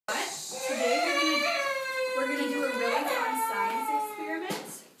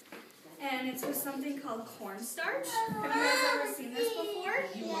and it's with something called cornstarch. Have you guys ever seen this before?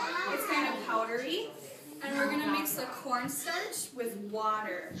 It's kind of powdery. And we're going to mix the cornstarch with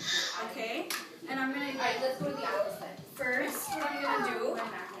water, okay? And I'm going to, let's go to the opposite. First, what I'm going to do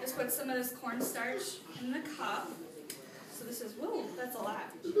is put some of this cornstarch in the cup. So this is, whoa, that's a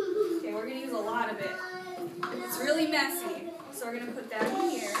lot. Okay, we're going to use a lot of it. It's really messy. So we're going to put that in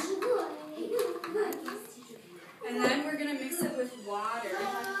here. And then we're going to mix it with water.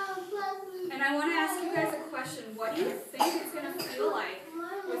 And I want to ask you guys a question. What do you think it's going to feel like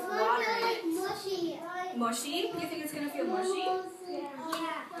with water in it? Mushy? You think it's going to feel mushy?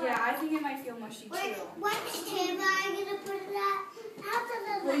 Yeah, I think it might feel mushy too. What table are you going to put it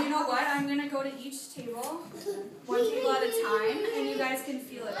at? Well, you know what? I'm going to go to each table, one table at a time, and you guys can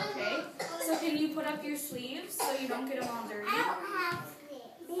feel it, okay? So can you put up your sleeves so you don't get them all dirty? I don't have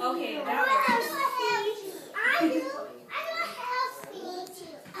sleeves. Okay, that works. I do. I don't have sleeves.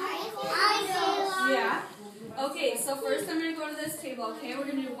 I do. Yeah? Okay, so first I'm going to go to this table, okay? We're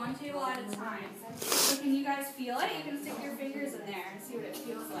going to do one table at a time. So can you guys feel it? You can stick your fingers in there and see what it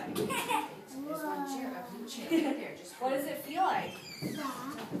feels like. There's one chair, a blue chair right there. Just What does it feel like?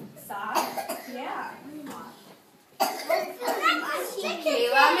 Soft? Yeah.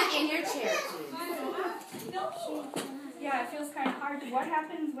 Kayla, in your chair, please. Yeah, it feels kind of hard. What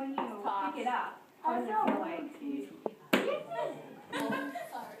happens when you pick it up? How does it feel like?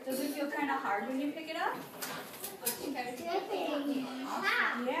 Does it feel kind of hard when you pick it up?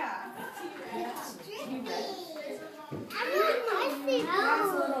 Yeah. That's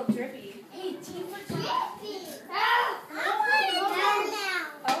a little drippy. Okay.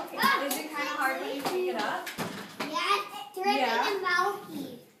 Is it kind of hard when you pick it up?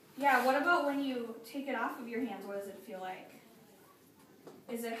 Yeah, what about when you take it off of your hands? What does it feel like?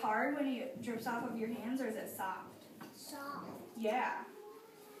 Is it hard when it drips off of your hands, or is it soft? Soft. Yeah.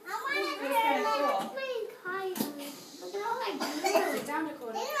 It's kind of cool. sit down,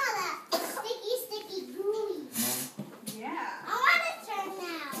 Dakota. Sticky, gooey. Yeah. I want to turn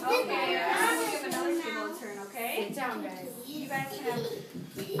now. Okay, I'm going to give another table a turn, okay? Sit down, guys. You guys can have...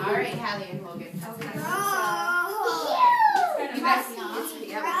 All right, Hallie and Logan. Okay. You guys,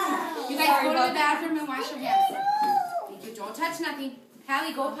 you guys go to the bathroom and wash your hands. Thank you. Don't touch nothing.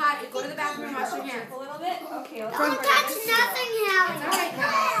 Hallie, go to the bathroom and wash your hands. A little bit? Okay, let's Don't go touch this nothing, table. Hallie. It's all right,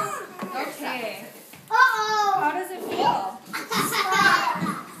 Hallie. Okay. Uh-oh. How does it feel?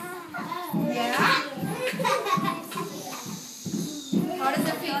 Yeah? How does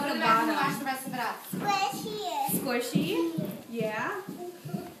it feel Go at to the the bathroom and wash bottom? the rest of it off. Squishy? Yeah?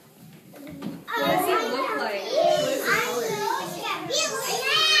 What does it look like? What is the color?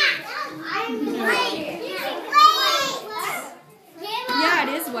 Yeah, it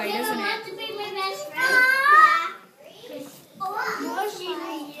is white, isn't it?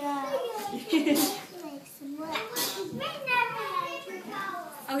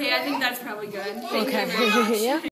 Okay, I think that's probably good. Thank you very much. Yeah.